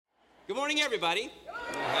Good morning, everybody. There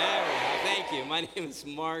we go. Thank you. My name is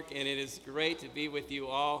Mark, and it is great to be with you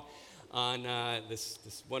all on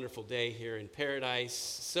this wonderful day here in Paradise.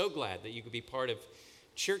 So glad that you could be part of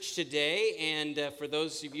church today. And for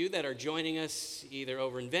those of you that are joining us either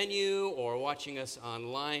over in venue or watching us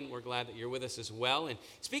online, we're glad that you're with us as well. And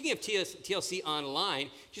speaking of TLC Online,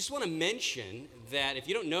 just want to mention that if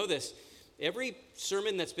you don't know this, every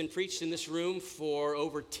sermon that's been preached in this room for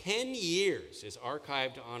over 10 years is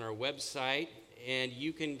archived on our website, and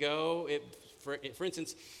you can go, for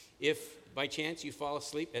instance, if by chance you fall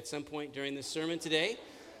asleep at some point during this sermon today,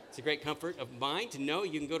 it's a great comfort of mine to know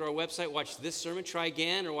you can go to our website, watch this sermon, try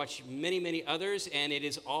again, or watch many, many others, and it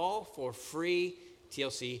is all for free,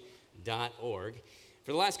 tlc.org.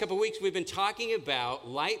 For the last couple of weeks, we've been talking about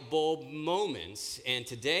light bulb moments, and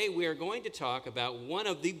today we are going to talk about one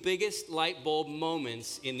of the biggest light bulb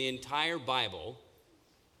moments in the entire Bible,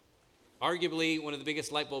 arguably one of the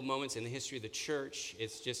biggest light bulb moments in the history of the church.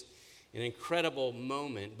 It's just an incredible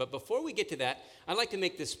moment. But before we get to that, I'd like to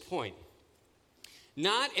make this point.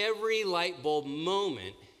 Not every light bulb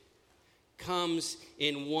moment comes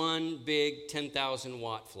in one big 10,000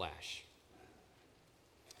 watt flash.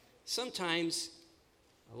 Sometimes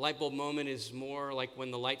a light bulb moment is more like when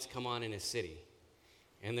the lights come on in a city,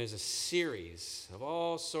 and there's a series of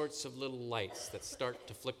all sorts of little lights that start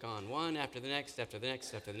to flick on, one after the next, after the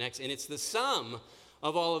next, after the next, and it's the sum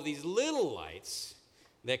of all of these little lights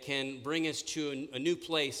that can bring us to a new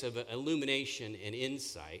place of illumination and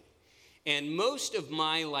insight. And most of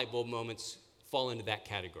my light bulb moments fall into that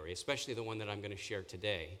category, especially the one that I'm going to share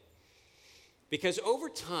today. Because over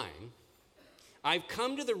time, I've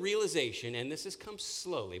come to the realization, and this has come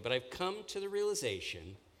slowly, but I've come to the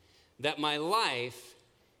realization that my life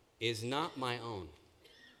is not my own.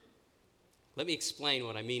 Let me explain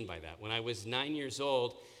what I mean by that. When I was 9 years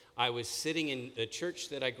old, I was sitting in a church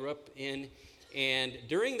that I grew up in, and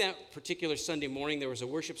during that particular Sunday morning, there was a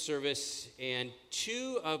worship service, and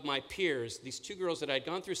two of my peers, these two girls that I'd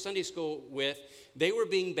gone through Sunday school with, they were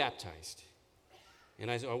being baptized. And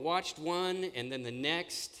I watched one and then the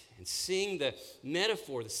next, and seeing the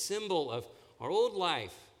metaphor, the symbol of our old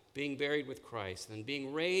life being buried with Christ, and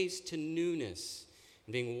being raised to newness,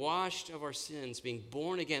 and being washed of our sins, being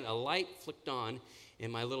born again, a light flicked on in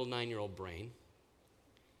my little 9-year-old brain.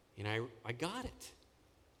 And I got it.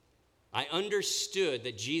 I understood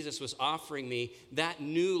that Jesus was offering me that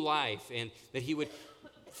new life, and that he would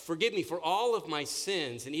forgive me for all of my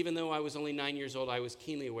sins. And even though I was only 9 years old, I was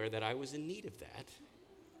keenly aware that I was in need of that.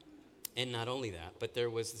 And not only that, but there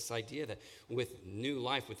was this idea that with new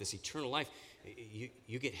life, with this eternal life,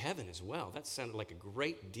 you get heaven as well. That sounded like a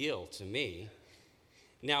great deal to me.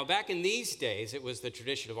 Now, back in these days, it was the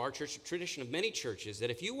tradition of our church, tradition of many churches, that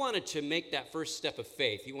if you wanted to make that first step of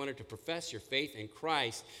faith, you wanted to profess your faith in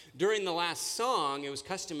Christ, during the last song, it was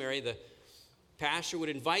customary, the pastor would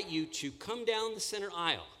invite you to come down the center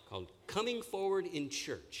aisle, called Coming Forward in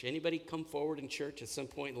Church. Anybody come forward in church at some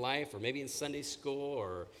point in life, or maybe in Sunday school,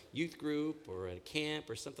 or youth group, or at a camp,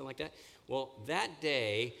 or something like that? Well, that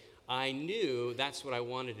day, I knew that's what I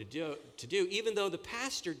wanted to do, even though the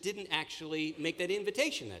pastor didn't actually make that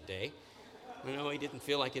invitation that day. You know, he didn't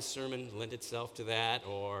feel like his sermon lent itself to that,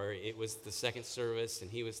 or it was the second service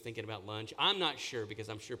and he was thinking about lunch. I'm not sure, because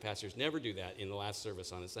I'm sure pastors never do that in the last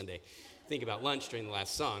service on a Sunday. Think about lunch during the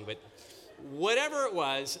last song. But whatever it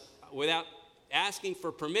was, without asking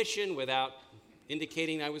for permission, without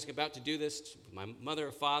indicating I was about to do this, my mother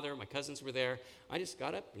or father, my cousins were there, I just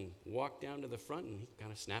got up and walked down to the front, and he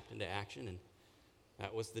kind of snapped into action, and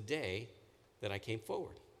that was the day that I came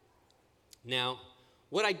forward. Now,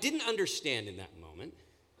 what I didn't understand in that moment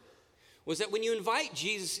was that when you invite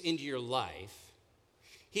Jesus into your life,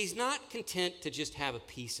 he's not content to just have a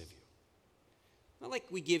piece of you. Not like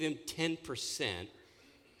we give him 10%,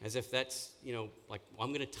 as if that's, like, well,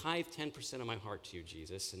 I'm going to tithe 10% of my heart to you,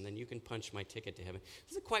 Jesus, and then you can punch my ticket to heaven. It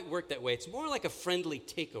doesn't quite work that way. It's more like a friendly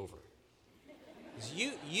takeover.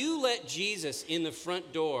 You let Jesus in the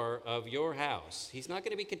front door of your house. He's not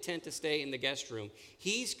going to be content to stay in the guest room.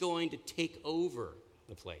 He's going to take over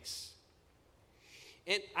the place.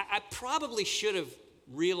 And I probably should have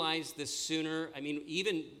realized this sooner. I mean,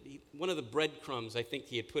 even one of the breadcrumbs I think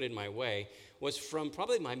he had put in my way was from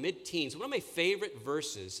probably my mid-teens. One of my favorite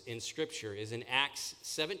verses in Scripture is in Acts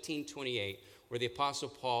 17:28, where the Apostle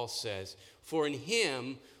Paul says, "For in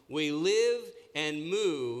him we live and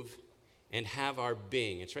move and have our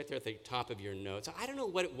being." It's right there at the top of your notes. I don't know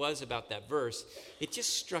what it was about that verse. It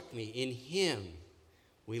just struck me. In him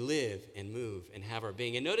we live and move and have our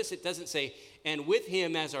being. And notice it doesn't say, and with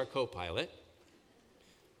him as our co-pilot,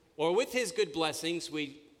 or with his good blessings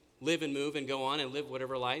we live and move and go on and live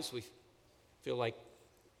whatever lives we feel like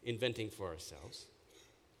inventing for ourselves.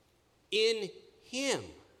 In him.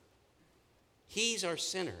 He's our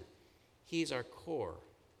center. He's our core.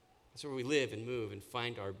 That's where we live and move and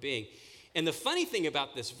find our being. And the funny thing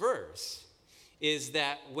about this verse is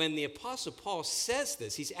that when the Apostle Paul says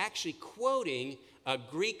this, he's actually quoting a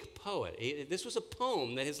Greek poet. This was a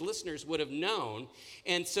poem that his listeners would have known.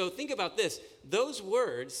 And so think about this. Those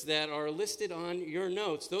words that are listed on your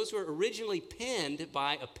notes, those were originally penned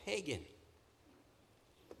by a pagan.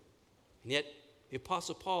 And yet, the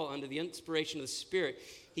Apostle Paul, under the inspiration of the Spirit,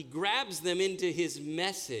 he grabs them into his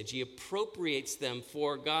message. He appropriates them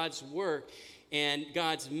for God's work and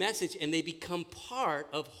God's message, and they become part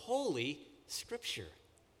of Holy Scripture.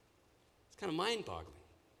 It's kind of mind-boggling.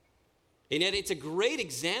 And yet it's a great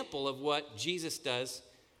example of what Jesus does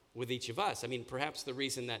with each of us. I mean, perhaps the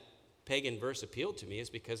reason that pagan verse appealed to me is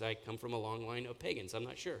because I come from a long line of pagans. I'm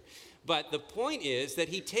not sure. But the point is that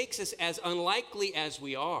he takes us as unlikely as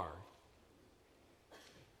we are,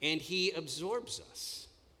 and he absorbs us.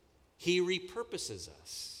 He repurposes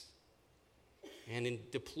us and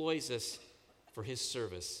deploys us for his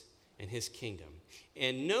service and his kingdom.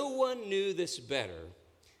 And no one knew this better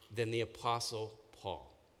than the Apostle Paul.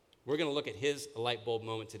 We're going to look at his light bulb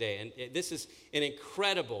moment today. And this is an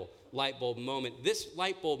incredible light bulb moment. This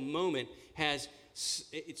light bulb moment has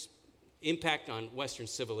its impact on Western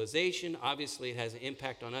civilization. Obviously, it has an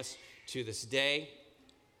impact on us to this day.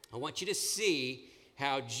 I want you to see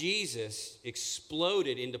how Jesus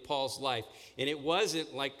exploded into Paul's life. And it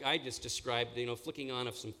wasn't like I just described, flicking on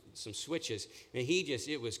of some switches. And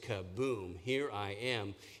it was kaboom, here I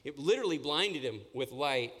am. It literally blinded him with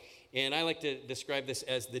light. And I like to describe this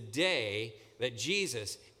as the day that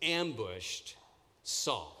Jesus ambushed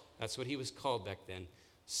Saul. That's what he was called back then,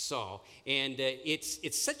 Saul. And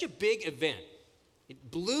it's such a big event. It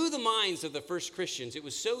blew the minds of the first Christians. It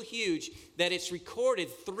was so huge that it's recorded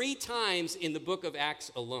 3 times in the book of Acts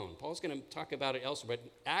alone. Paul's going to talk about it elsewhere,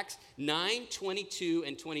 but Acts 9, 22,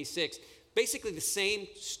 and 26, basically the same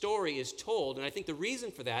story is told. And I think the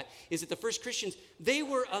reason for that is that the first Christians, they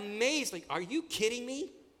were amazed. Like, are you kidding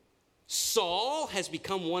me? Saul has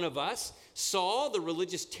become one of us. Saul, the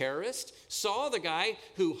religious terrorist. Saul, the guy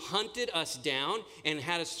who hunted us down and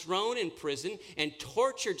had us thrown in prison and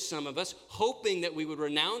tortured some of us, hoping that we would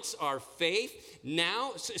renounce our faith.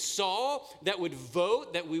 Now, Saul, that would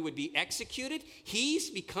vote that we would be executed. He's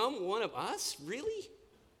become one of us? Really?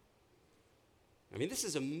 I mean, this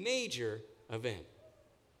is a major event.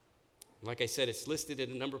 Like I said, it's listed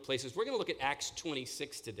in a number of places. We're going to look at Acts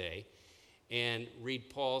 26 today and read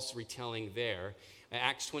Paul's retelling there.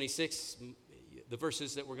 Acts 26, the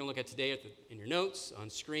verses that we're going to look at today are in your notes, on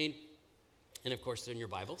screen, and of course they're in your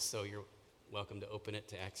Bible, so you're welcome to open it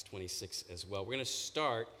to Acts 26 as well. We're going to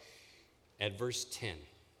start at verse 10.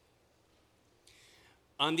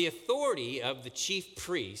 On the authority of the chief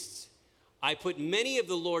priests, I put many of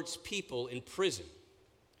the Lord's people in prison.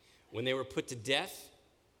 When they were put to death,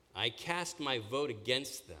 I cast my vote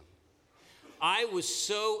against them. I was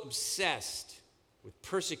so obsessed with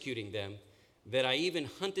persecuting them that I even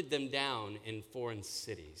hunted them down in foreign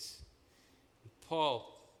cities.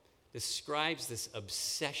 Paul describes this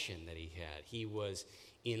obsession that he had. He was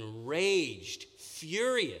enraged,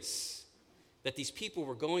 furious that these people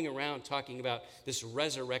were going around talking about this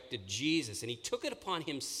resurrected Jesus, and he took it upon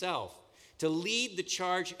himself to lead the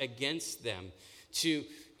charge against them, to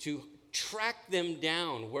track them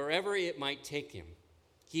down wherever it might take him.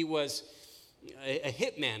 He was a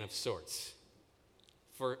hitman of sorts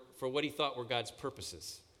for what he thought were God's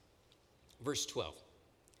purposes. Verse 12.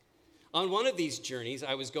 On one of these journeys,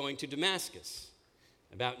 I was going to Damascus.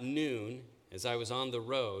 About noon, as I was on the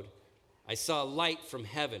road, I saw a light from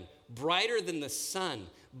heaven, brighter than the sun,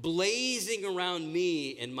 blazing around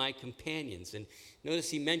me and my companions. And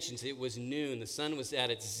notice he mentions it was noon. The sun was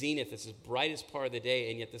at its zenith. It's the brightest part of the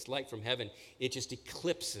day, and yet this light from heaven, it just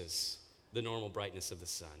eclipses the normal brightness of the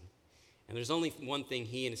sun. And there's only one thing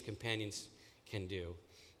he and his companions can do.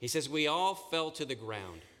 He says, we all fell to the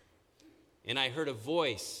ground, and I heard a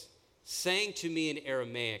voice saying to me in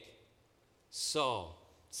Aramaic, Saul,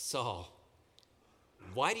 Saul,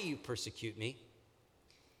 why do you persecute me?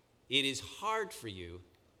 It is hard for you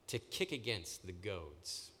to kick against the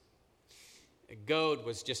goads. A goad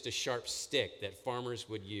was just a sharp stick that farmers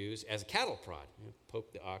would use as a cattle prod.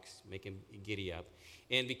 Poke the ox, make him giddy up.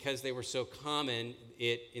 And because they were so common,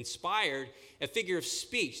 it inspired a figure of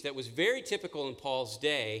speech that was very typical in Paul's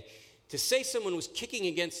day. To say someone was kicking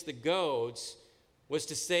against the goads was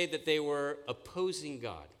to say that they were opposing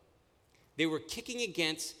God. They were kicking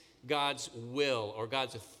against God's will or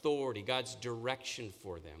God's authority, God's direction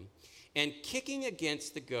for them. And kicking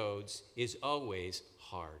against the goads is always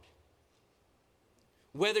hard,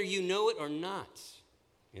 whether you know it or not.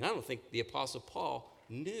 And I don't think the Apostle Paul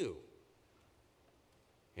knew.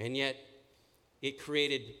 And yet, it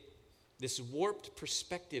created this warped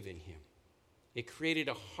perspective in him. It created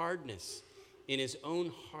a hardness in his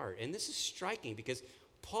own heart. And this is striking because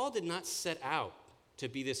Paul did not set out to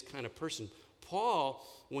be this kind of person. Paul,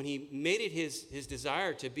 when he made it his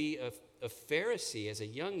desire to be a Pharisee as a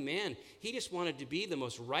young man, he just wanted to be the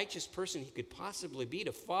most righteous person he could possibly be,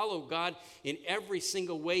 to follow God in every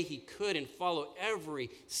single way he could and follow every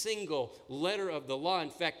single letter of the law.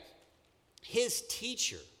 In fact, his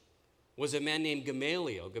teacher was a man named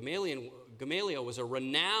Gamaliel. Gamaliel was a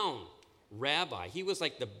renowned rabbi. He was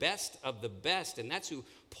like the best of the best, and that's who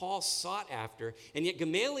Paul sought after. And yet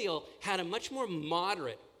Gamaliel had a much more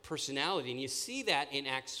moderate personality, and you see that in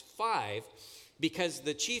Acts 5, because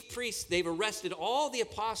the chief priests, they've arrested all the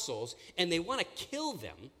apostles, and they want to kill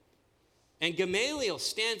them. And Gamaliel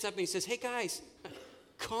stands up and he says, hey guys,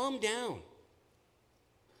 calm down.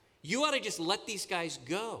 You ought to just let these guys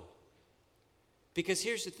go. Because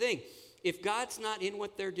here's the thing. If God's not in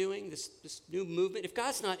what they're doing, this new movement, if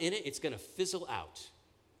God's not in it, it's going to fizzle out.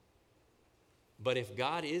 But if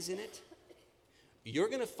God is in it, you're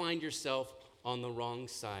going to find yourself on the wrong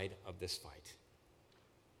side of this fight.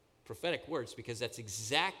 Prophetic words, because that's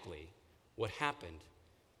exactly what happened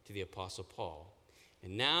to the Apostle Paul.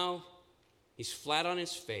 And now he's flat on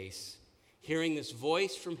his face, hearing this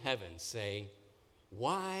voice from heaven saying,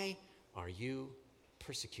 why are you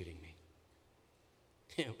persecuting me?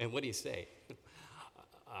 And what do you say?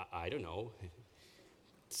 I don't know. It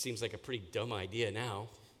seems like a pretty dumb idea now.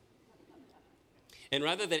 And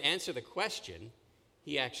rather than answer the question,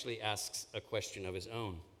 he actually asks a question of his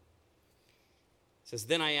own. It says,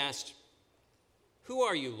 then I asked, who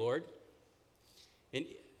are you, Lord? And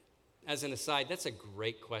as an aside, that's a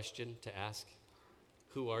great question to ask.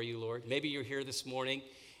 Who are you, Lord? Maybe you're here this morning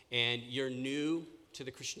and you're new to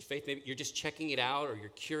the Christian faith. Maybe you're just checking it out or you're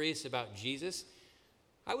curious about Jesus.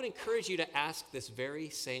 I would encourage you to ask this very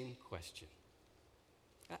same question.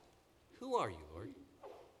 Who are you, Lord?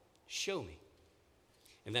 Show me.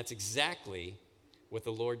 And that's exactly what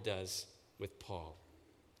the Lord does with Paul.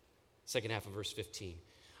 Second half of verse 15.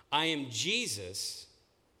 I am Jesus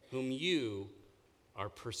whom you are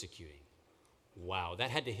persecuting. Wow,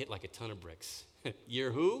 that had to hit like a ton of bricks.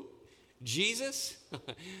 You're who? Jesus?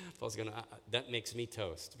 Paul's going to, that makes me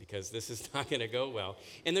toast because this is not going to go well.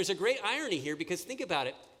 And there's a great irony here because think about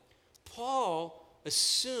it. Paul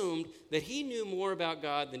assumed that he knew more about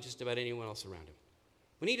God than just about anyone else around him.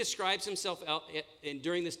 When he describes himself out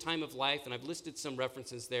during this time of life, and I've listed some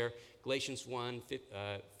references there, Galatians 1,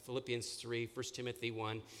 Philippians 3, 1 Timothy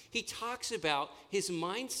 1, he talks about his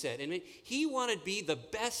mindset. And he wanted to be the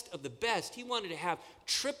best of the best. He wanted to have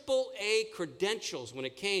AAA credentials when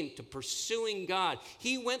it came to pursuing God.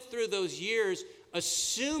 He went through those years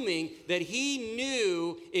assuming that he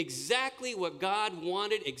knew exactly what God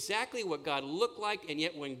wanted, exactly what God looked like, and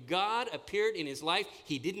yet when God appeared in his life,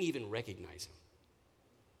 he didn't even recognize him.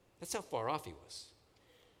 That's how far off he was.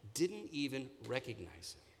 Didn't even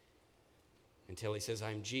recognize him until he says,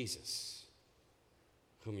 I'm Jesus,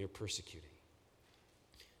 whom you're persecuting.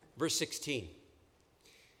 Verse 16.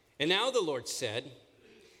 And now the Lord said,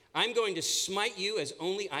 I'm going to smite you as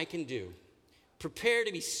only I can do. Prepare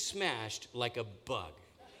to be smashed like a bug.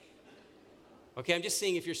 Okay, I'm just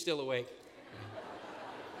seeing if you're still awake.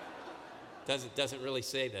 Doesn't really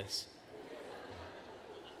say this.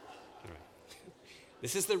 All right.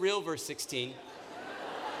 This is the real verse 16.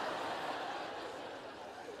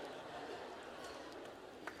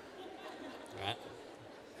 All right.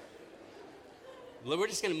 We're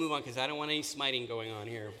just going to move on because I don't want any smiting going on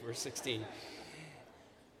here. Verse 16.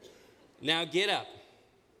 Now get up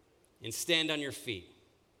and stand on your feet.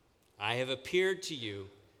 I have appeared to you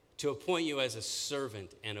to appoint you as a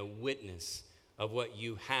servant and a witness of what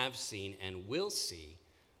you have seen and will see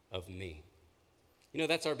of me. You know,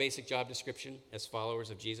 that's our basic job description as followers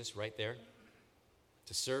of Jesus right there.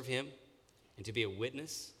 To serve him and to be a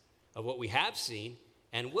witness of what we have seen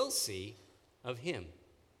and will see of him.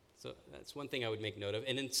 So that's one thing I would make note of.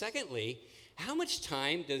 And then secondly, how much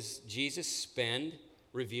time does Jesus spend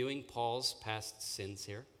reviewing Paul's past sins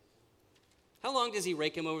here? How long does he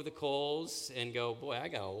rake him over the coals and go, boy, I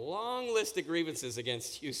got a long list of grievances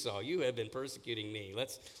against you, Saul. You have been persecuting me.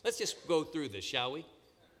 Let's just go through this, shall we?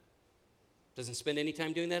 Doesn't spend any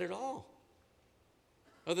time doing that at all.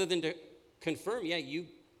 Other than to confirm, yeah,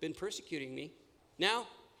 you've been persecuting me. Now,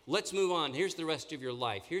 let's move on. Here's the rest of your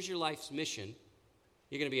life. Here's your life's mission.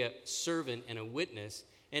 You're going to be a servant and a witness.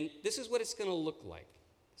 And this is what it's going to look like.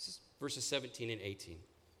 This is verses 17 and 18.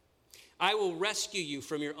 I will rescue you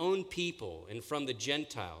from your own people and from the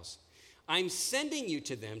Gentiles. I'm sending you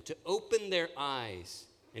to them to open their eyes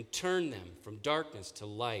and turn them from darkness to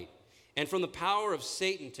light and from the power of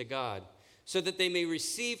Satan to God, so that they may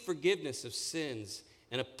receive forgiveness of sins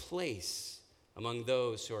and a place among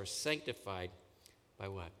those who are sanctified by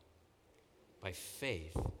what? By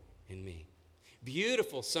faith in me.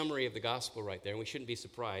 Beautiful summary of the gospel right there, and we shouldn't be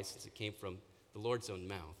surprised since it came from the Lord's own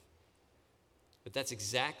mouth. But that's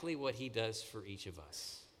exactly what he does for each of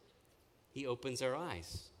us. He opens our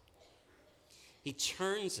eyes. He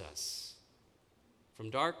turns us from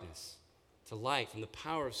darkness to light, from the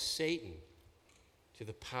power of Satan to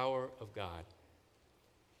the power of God,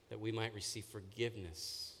 that we might receive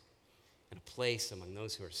forgiveness and a place among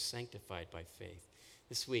those who are sanctified by faith.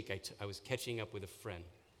 This week, I was catching up with a friend.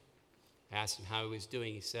 I asked him how he was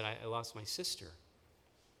doing. He said, I lost my sister.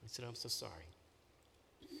 I said, I'm so sorry.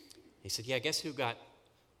 He said, yeah, guess who got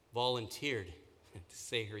volunteered to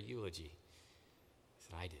say her eulogy? I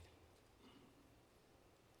said, I did.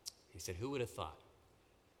 He said, who would have thought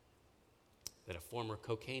that a former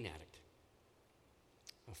cocaine addict,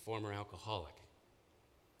 a former alcoholic,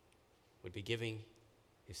 would be giving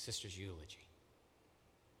his sister's eulogy,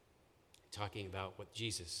 talking about what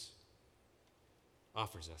Jesus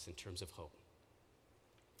offers us in terms of hope.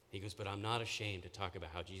 He goes, but I'm not ashamed to talk about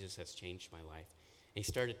how Jesus has changed my life. And he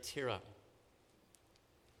started to tear up.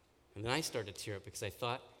 And then I started to tear up because I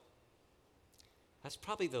thought, that's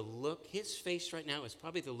probably the look, his face right now is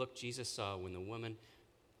probably the look Jesus saw when the woman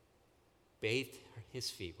bathed his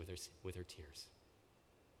feet with her tears.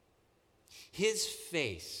 His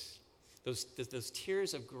face, those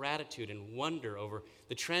tears of gratitude and wonder over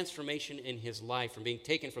the transformation in his life, from being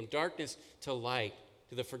taken from darkness to light,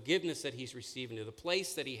 to the forgiveness that he's receiving, to the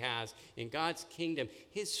place that he has in God's kingdom.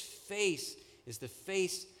 His face is the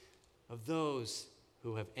face of those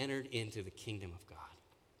who have entered into the kingdom of God.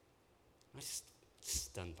 I'm just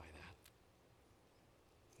stunned by that.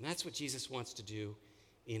 And that's what Jesus wants to do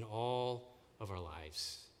in all of our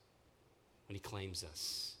lives when he claims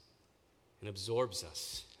us and absorbs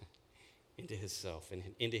us into his self and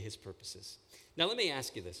into his purposes. Now, let me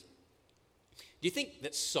ask you this. Do you think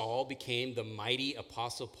that Saul became the mighty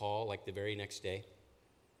Apostle Paul like the very next day?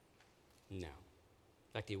 No.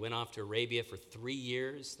 In fact, he went off to Arabia for 3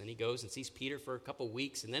 years. Then he goes and sees Peter for a couple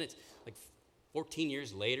weeks. And then it's like 14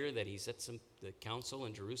 years later that he's at the council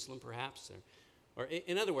in Jerusalem, perhaps. Or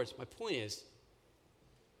in other words, my point is,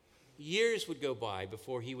 years would go by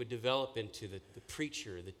before he would develop into the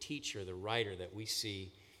preacher, the teacher, the writer that we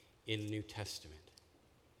see in the New Testament.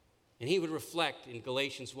 And he would reflect in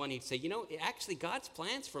Galatians 1, he'd say, actually God's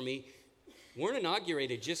plans for me weren't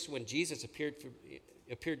inaugurated just when Jesus appeared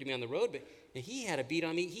to me on the road, but he had a beat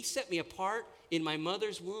on me. He set me apart in my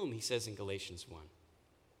mother's womb, he says in Galatians 1,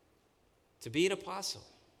 to be an apostle.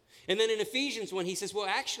 And then in Ephesians 1, he says, well,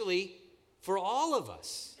 actually, for all of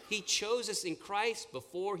us, he chose us in Christ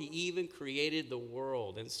before he even created the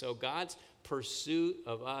world. And so God's pursuit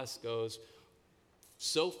of us goes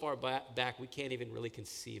so far back we can't even really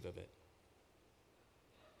conceive of it.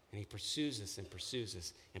 And he pursues us and pursues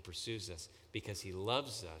us and pursues us because he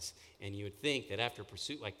loves us. And you would think that after a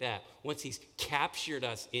pursuit like that, once he's captured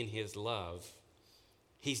us in his love,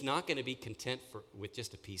 he's not going to be content with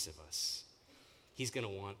just a piece of us. He's going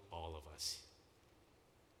to want all of us.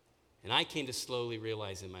 And I came to slowly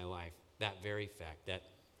realize in my life that very fact, that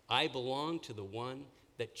I belong to the one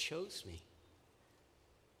that chose me.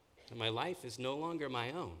 And my life is no longer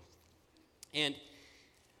my own. And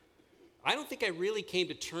I don't think I really came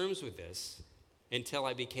to terms with this until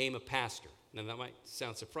I became a pastor. Now, that might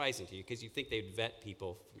sound surprising to you because you think they'd vet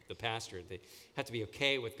people, the pastor. They have to be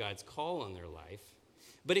okay with God's call on their life.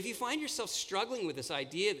 But if you find yourself struggling with this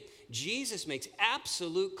idea that Jesus makes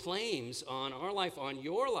absolute claims on our life, on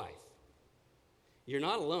your life, you're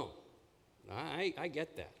not alone. I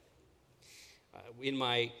get that. In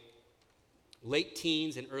my late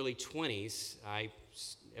teens and early 20s,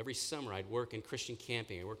 every summer I'd work in Christian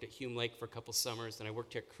camping. I worked at Hume Lake for a couple summers, then I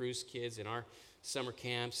worked at Cruise Kids in our summer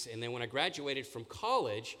camps, and then when I graduated from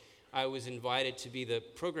college, I was invited to be the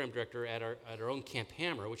program director at our own Camp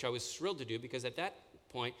Hammer, which I was thrilled to do because at that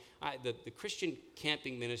point, the Christian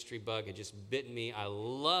camping ministry bug had just bitten me. I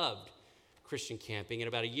loved Christian camping, and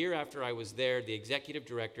about a year after I was there, the executive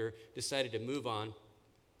director decided to move on,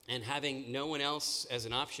 and having no one else as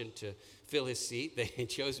an option to fill his seat, they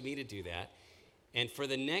chose me to do that. And for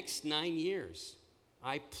the next 9 years,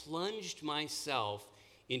 I plunged myself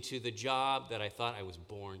into the job that I thought I was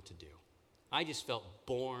born to do. I just felt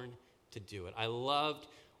born to do it. I loved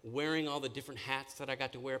wearing all the different hats that I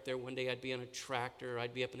got to wear up there. One day I'd be on a tractor,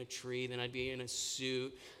 I'd be up in a tree, then I'd be in a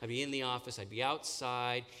suit, I'd be in the office, I'd be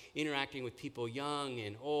outside, interacting with people young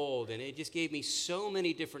and old, and it just gave me so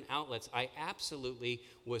many different outlets. I absolutely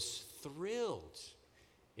was thrilled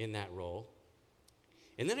in that role.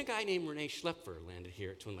 And then a guy named Renee Schlepfer landed here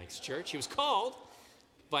at Twin Lakes Church. He was called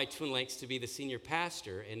by Twin Lakes to be the senior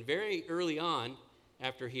pastor, and very early on,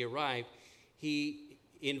 after he arrived, he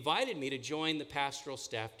invited me to join the pastoral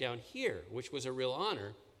staff down here, which was a real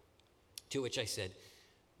honor, to which I said,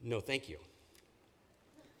 no, thank you.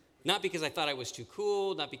 Not because I thought I was too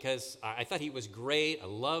cool, not because I thought he was great, I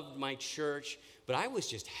loved my church, but I was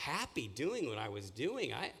just happy doing what I was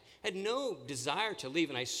doing. I had no desire to leave,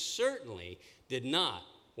 and I certainly did not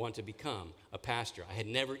want to become a pastor. I had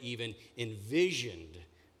never even envisioned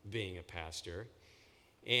being a pastor.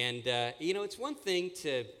 And, it's one thing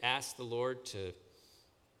to ask the Lord to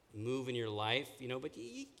move in your life, but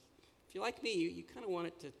if you're like me, you kind of want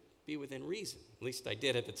it to be within reason. At least I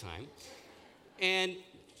did at the time. And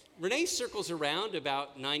Renee circles around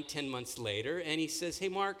about 9-10 months later, and he says, hey,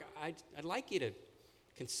 Mark, I'd like you to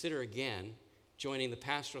consider again joining the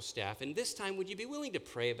pastoral staff. And this time, would you be willing to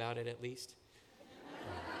pray about it at least?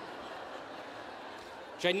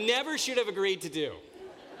 Which I never should have agreed to do.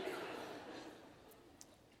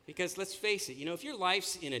 Because let's face it, if your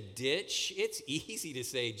life's in a ditch, it's easy to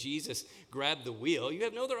say, Jesus, grab the wheel. You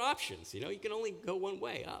have no other options. You can only go one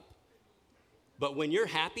way, up. But when you're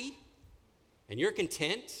happy and you're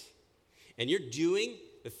content and you're doing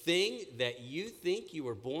the thing that you think you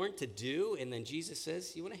were born to do, and then Jesus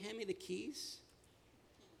says, you want to hand me the keys?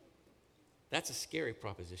 That's a scary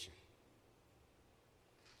proposition.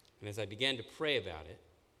 And as I began to pray about it,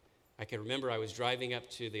 I can remember I was driving up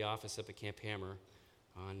to the office up at Camp Hammer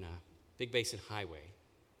on Big Basin Highway,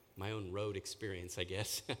 my own road experience, I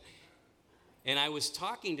guess. And I was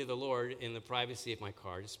talking to the Lord in the privacy of my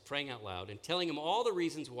car, just praying out loud and telling him all the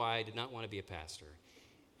reasons why I did not want to be a pastor.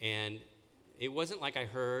 And it wasn't like I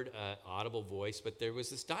heard an audible voice, but there was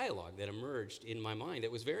this dialogue that emerged in my mind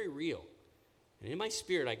that was very real. And in my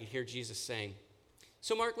spirit, I could hear Jesus saying,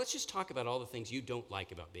 so Mark, let's just talk about all the things you don't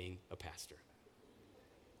like about being a pastor.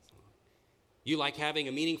 You like having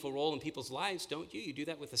a meaningful role in people's lives, don't you? You do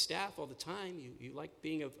that with the staff all the time. You like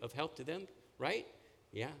being of help to them, right?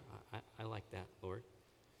 Yeah, I like that, Lord.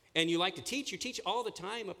 And you like to teach. You teach all the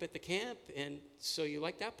time up at the camp, and so you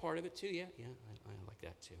like that part of it too. Yeah, I like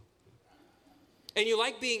that too. And you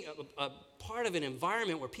like being a part of an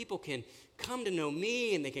environment where people can come to know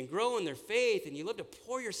me and they can grow in their faith, and you love to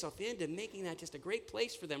pour yourself into making that just a great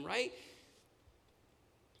place for them, right?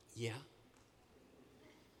 Yeah.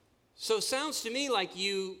 So it sounds to me like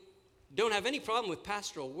you don't have any problem with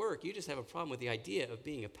pastoral work. You just have a problem with the idea of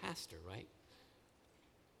being a pastor, right?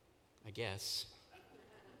 I guess.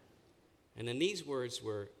 And then these words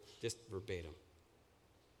were just verbatim.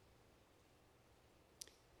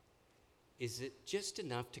 Is it just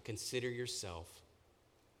enough to consider yourself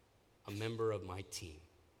a member of my team?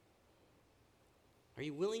 Are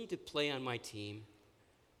you willing to play on my team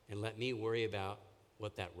and let me worry about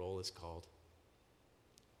what that role is called?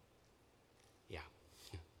 Yeah.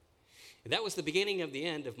 And that was the beginning of the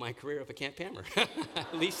end of my career up at Camp Hammer,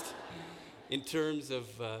 at least in terms of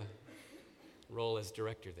role as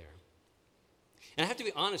director there. And I have to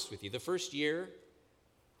be honest with you, the first year,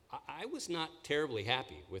 I was not terribly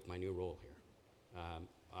happy with my new role here.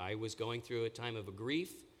 I was going through a time of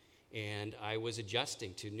grief, and I was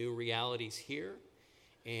adjusting to new realities here,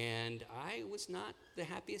 and I was not the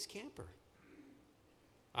happiest camper.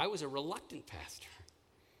 I was a reluctant pastor.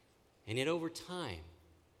 And yet over time,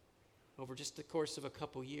 over just the course of a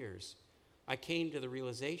couple years, I came to the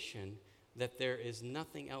realization that there is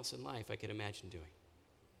nothing else in life I could imagine doing.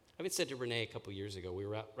 I even said to Renee a couple years ago, we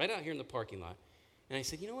were right out here in the parking lot, and I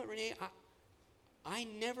said, you know what, Renee, I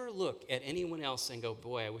never look at anyone else and go,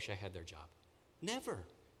 boy, I wish I had their job. Never.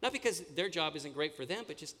 Not because their job isn't great for them,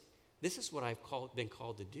 but just this is what I've been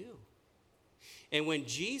called to do. And when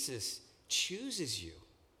Jesus chooses you,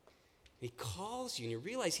 he calls you, and you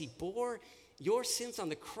realize he bore your sins on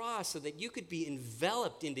the cross so that you could be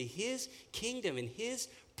enveloped into his kingdom and his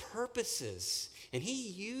purposes. And he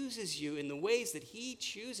uses you in the ways that he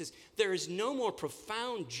chooses. There is no more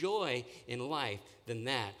profound joy in life than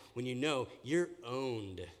that, when you know you're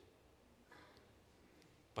owned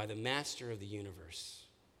by the master of the universe,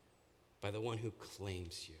 by the one who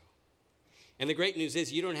claims you. And the great news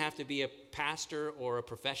is you don't have to be a pastor or a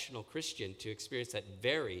professional Christian to experience that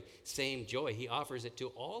very same joy. He offers it to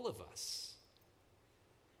all of us.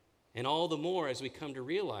 And all the more as we come to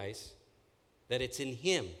realize that it's in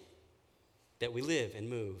him that we live and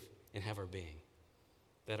move and have our being.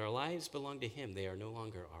 that our lives belong to him. They are no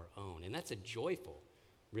longer our own. And that's a joyful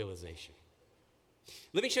realization.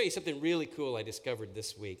 Let me show you something really cool I discovered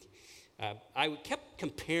this week. I kept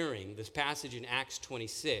comparing this passage in Acts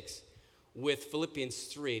 26 with Philippians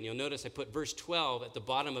 3. And you'll notice I put verse 12 at the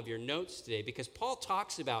bottom of your notes today because Paul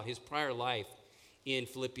talks about his prior life in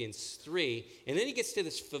Philippians 3. And then he gets to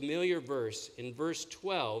this familiar verse in verse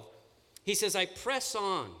 12. He says, I press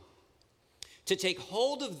on to take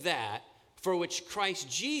hold of that for which Christ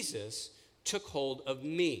Jesus took hold of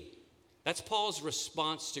me. That's Paul's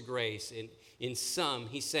response to grace. In sum,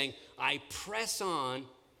 he's saying, I press on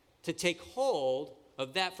to take hold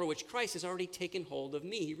of that for which Christ has already taken hold of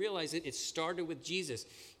me. He realized it started with Jesus.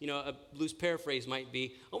 You know, a loose paraphrase might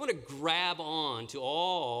be, I want to grab on to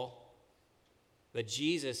all that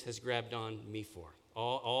Jesus has grabbed on me for.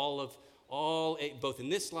 All both in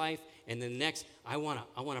this life and the next, I want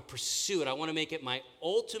to pursue it. I want to make it my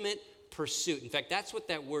ultimate pursuit. In fact, that's what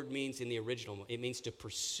that word means in the original. It means to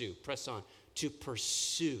pursue, press on, to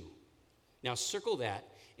pursue. Now circle that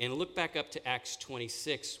and look back up to Acts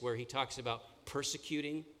 26 where he talks about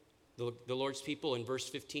persecuting the Lord's people. In verse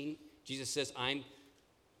 15, Jesus says, I'm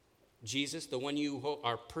Jesus, the one you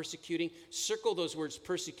are persecuting. Circle those words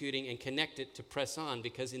persecuting and connect it to press on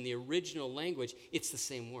because in the original language, it's the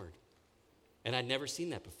same word. And I'd never seen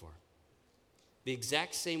that before. The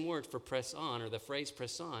exact same word for press on, or the phrase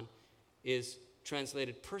press on, is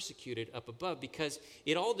translated persecuted up above because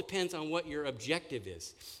it all depends on what your objective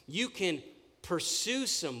is. You can pursue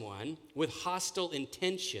someone with hostile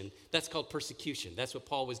intention. That's called persecution. That's what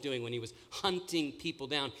Paul was doing when he was hunting people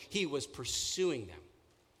down. He was pursuing them.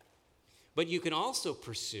 But you can also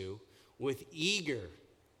pursue with eager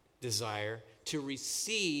desire to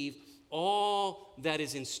receive all that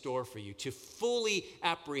is in store for you, to fully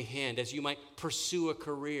apprehend as you might pursue a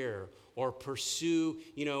career or pursue,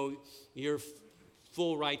 your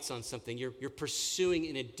full rights on something. You're pursuing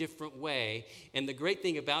in a different way. And the great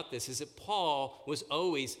thing about this is that Paul was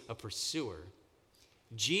always a pursuer.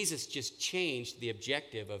 Jesus just changed the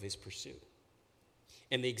objective of his pursuit.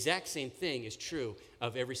 And the exact same thing is true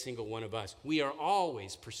of every single one of us. We are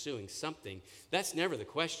always pursuing something. That's never the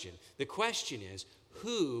question. The question is,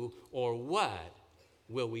 who or what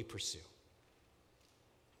will we pursue?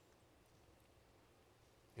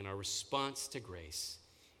 And our response to grace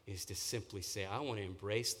is to simply say, I want to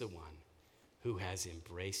embrace the one who has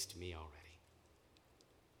embraced me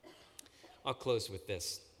already. I'll close with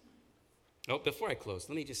this. Oh, before I close,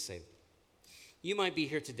 let me just say, you might be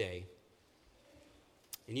here today,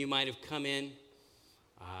 and you might have come in,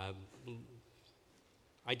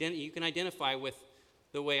 you can identify with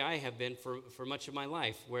the way I have been for much of my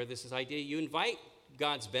life, where this is idea, you invite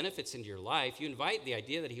God's benefits into your life. You invite the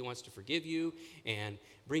idea that he wants to forgive you and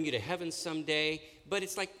bring you to heaven someday. But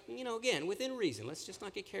it's like, again, within reason. Let's just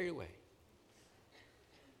not get carried away.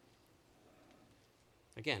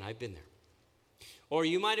 Again, I've been there. Or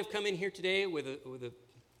you might have come in here today with a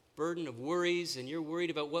burden of worries, and you're worried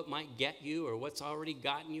about what might get you or what's already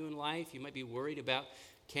gotten you in life. You might be worried about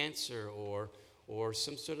cancer or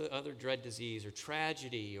some sort of other dread disease or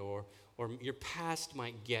tragedy or your past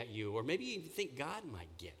might get you, or maybe you even think God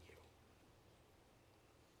might get you.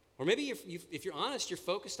 Or maybe if you're honest, you're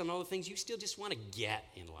focused on all the things you still just want to get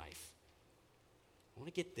in life. I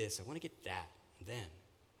want to get this, I want to get that, and then.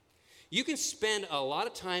 You can spend a lot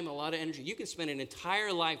of time, a lot of energy. You can spend an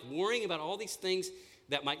entire life worrying about all these things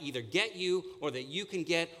that might either get you or that you can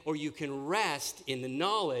get, or you can rest in the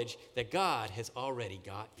knowledge that God has already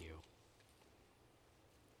got you.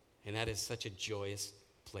 And that is such a joyous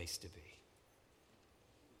place to be.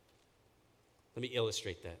 Let me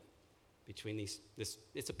illustrate that between these.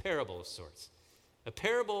 It's a parable of sorts. A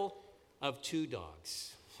parable of two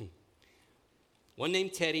dogs. One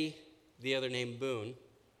named Teddy, the other named Boone.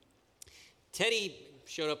 Teddy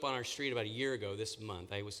showed up on our street about a year ago this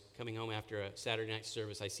month. I was coming home after a Saturday night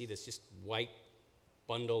service. I see this just white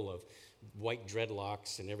bundle of white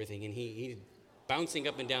dreadlocks and everything, and he's bouncing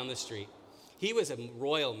up and down the street. He was a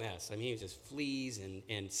royal mess. I mean, he was just fleas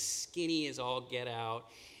and skinny as all get out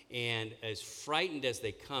and as frightened as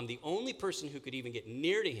they come. The only person who could even get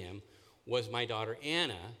near to him was my daughter,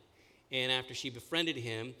 Anna. And after she befriended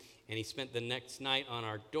him and he spent the next night on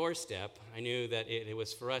our doorstep, I knew that it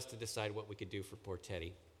was for us to decide what we could do for poor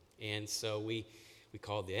Teddy. And so we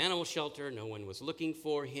called the animal shelter. No one was looking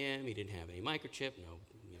for him. He didn't have any microchip,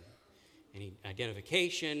 any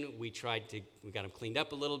identification. We got him cleaned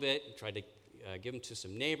up a little bit, tried to give him to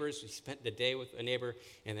some neighbors. We spent the day with a neighbor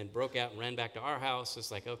and then broke out and ran back to our house.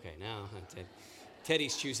 It's like, okay, now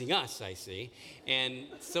Teddy's choosing us, I see. And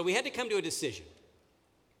so we had to come to a decision.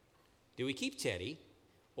 Do we keep Teddy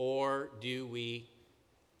or do we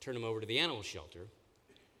turn him over to the animal shelter.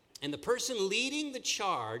 And the person leading the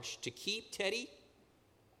charge to keep Teddy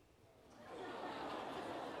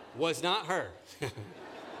was not her.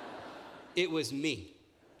 It was me,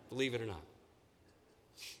 believe it or not.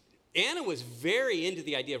 Anna was very into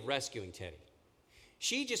the idea of rescuing Teddy.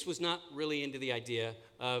 She just was not really into the idea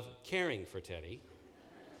of caring for Teddy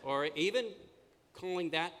or even calling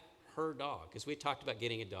that her dog, because we talked about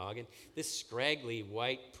getting a dog, and this scraggly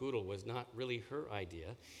white poodle was not really her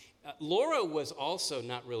idea. Laura was also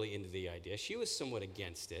not really into the idea. She was somewhat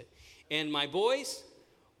against it. And my boys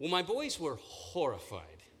were horrified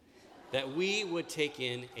that we would take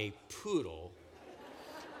in a poodle.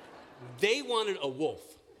 They wanted a wolf.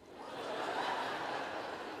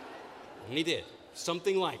 And he did,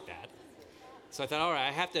 something like that. So I thought, all right,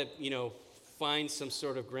 I have to, find some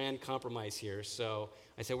sort of grand compromise here. So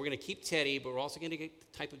I said, we're going to keep Teddy, but we're also going to get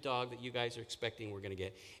the type of dog that you guys are expecting we're going to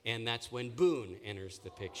get. And that's when Boone enters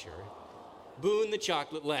the picture. Boone the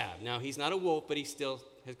chocolate lab. Now, he's not a wolf, but he still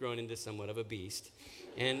has grown into somewhat of a beast.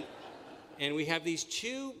 And we have these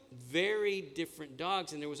two very different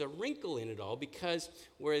dogs, and there was a wrinkle in it all because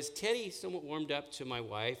whereas Teddy somewhat warmed up to my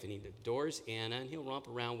wife, and he adores Anna, and he'll romp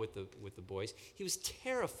around with the boys, he was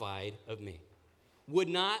terrified of me. Would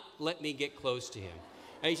not let me get close to him.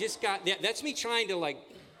 I just got, that's me trying to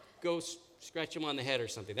go scratch him on the head or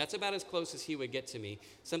something. That's about as close as he would get to me.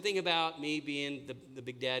 Something about me being the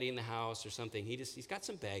big daddy in the house or something. He's got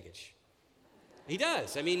some baggage. He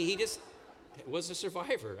does. I mean, he just was a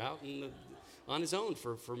survivor out on his own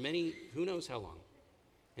for many, who knows how long.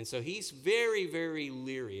 And so he's very, very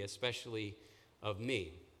leery, especially of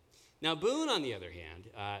me. Now, Boone, on the other hand,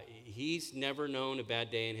 he's never known a bad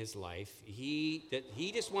day in his life.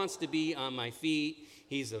 He just wants to be on my feet.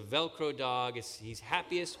 He's a Velcro dog. He's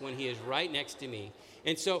happiest when he is right next to me.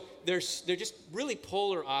 And so they're just really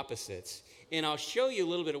polar opposites. And I'll show you a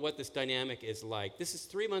little bit of what this dynamic is like. This is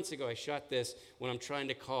 3 months ago. I shot this when I'm trying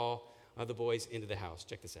to call the boys into the house.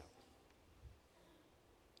 Check this out.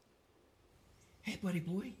 Hey, buddy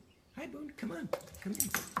boy. Hi, Boone. Come on. Come in.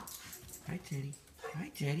 Hi, Teddy. Hi,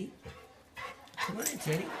 Teddy. Come on in,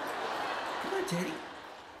 Teddy. Come on, Teddy.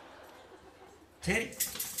 Teddy.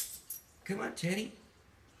 Come on, Teddy.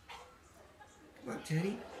 Come on,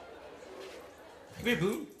 Teddy. Come here,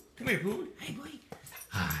 Boone. Come here, Boone. Hey, boy.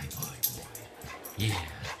 Hi, boy. Yeah.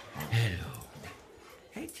 Hello.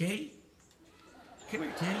 Hey, Teddy. Come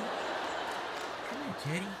here, Teddy. Come here,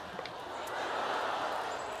 Teddy.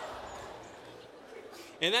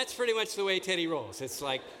 And that's pretty much the way Teddy rolls. It's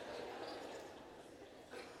like,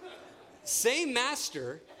 same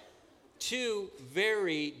master, two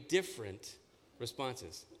very different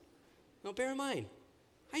responses. Now, bear in mind,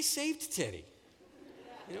 I saved Teddy.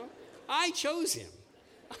 I chose him.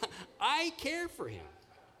 I care for him.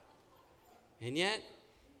 And yet,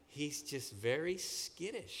 he's just very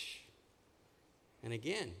skittish. And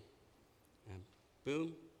again,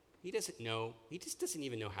 Boone, he just doesn't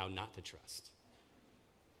even know how not to trust.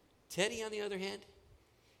 Teddy, on the other hand,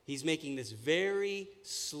 he's making this very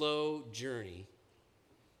slow journey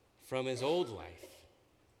from his old life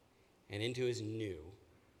and into his new.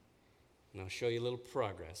 And I'll show you a little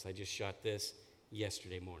progress. I just shot this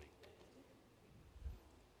yesterday morning.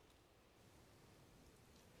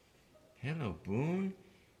 Hello, Boone.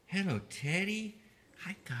 Hello, Teddy.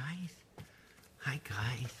 Hi, guys. Hi,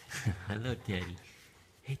 guys. Hello, Teddy.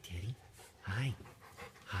 Hey, Teddy. Hi.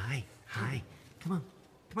 Hi. Hi. Come on.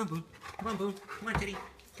 Come on, Boone. Come on, Boone. Come on, Teddy.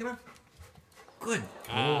 Come on. Good.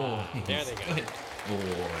 There they go. Good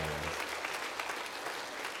boy.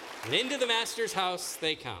 And into the master's house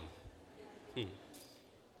they come.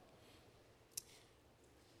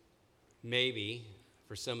 Maybe,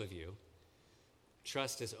 for some of you,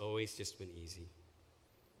 trust has always just been easy.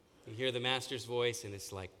 You hear the master's voice and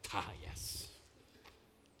it's like, yes.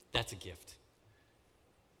 That's a gift.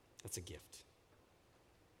 That's a gift.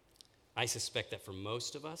 I suspect that for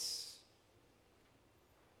most of us,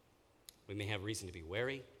 we may have reason to be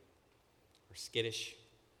wary or skittish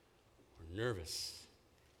or nervous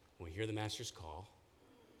when we hear the master's call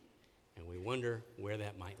and we wonder where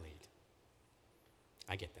that might lead.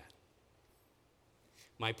 I get that.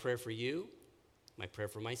 My prayer for you, my prayer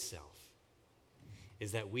for myself,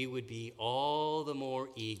 is that we would be all the more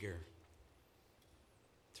eager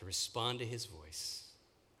to respond to his voice,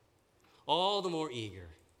 all the more eager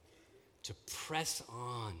to press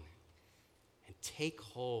on and take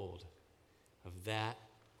hold of that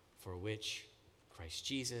for which Christ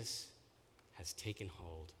Jesus has taken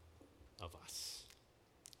hold of us.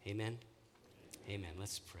 Amen? Amen.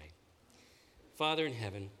 Let's pray. Father in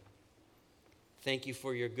heaven, thank you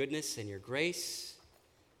for your goodness and your grace.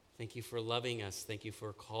 Thank you for loving us. Thank you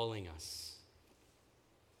for calling us.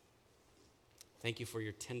 Thank you for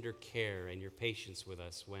your tender care and your patience with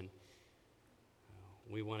us when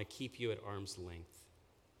we want to keep you at arm's length.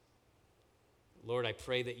 Lord, I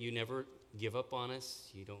pray that you never give up on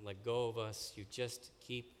us. You don't let go of us. You just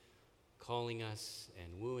keep calling us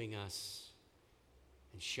and wooing us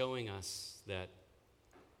and showing us that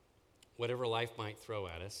whatever life might throw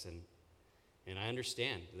at us, and I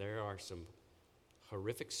understand there are some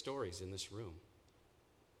horrific stories in this room,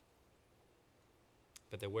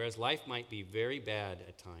 but that whereas life might be very bad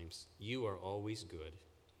at times, you are always good.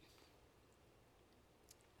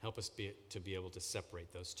 Help us to be able to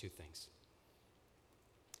separate those two things.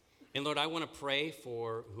 And Lord, I want to pray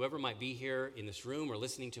for whoever might be here in this room or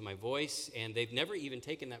listening to my voice, and they've never even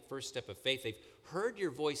taken that first step of faith. They've heard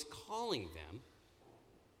your voice calling them,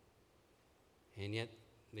 and yet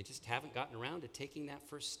they just haven't gotten around to taking that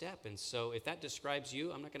first step. And so if that describes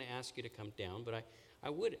you, I'm not going to ask you to come down, but I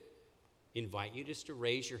would invite you just to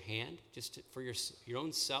raise your hand, for your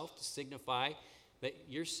own self, to signify that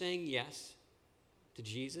you're saying yes to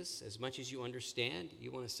Jesus. As much as you understand,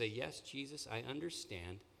 you want to say, yes, Jesus, I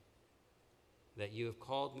understand that you have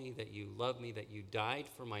called me, that you love me, that you died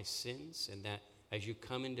for my sins, and that as you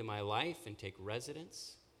come into my life and take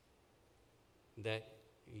residence, that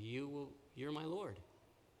you're my Lord.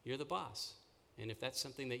 You're the boss. And if that's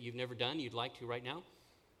something that you've never done, you'd like to right now,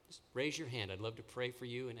 just raise your hand. I'd love to pray for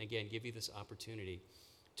you and, again, give you this opportunity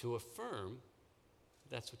to affirm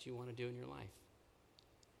that's what you want to do in your life.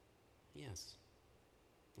 Yes.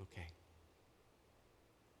 Okay.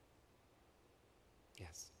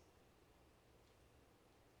 Yes.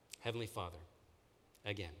 Heavenly Father,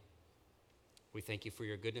 again, we thank you for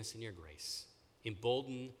your goodness and your grace.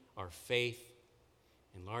 Embolden our faith,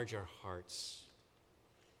 enlarge our hearts.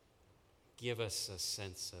 Give us a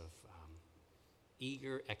sense of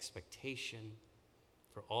eager expectation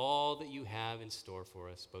for all that you have in store for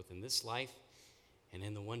us, both in this life and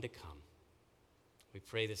in the one to come. We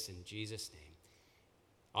pray this in Jesus' name.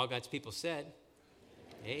 All God's people said,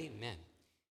 amen.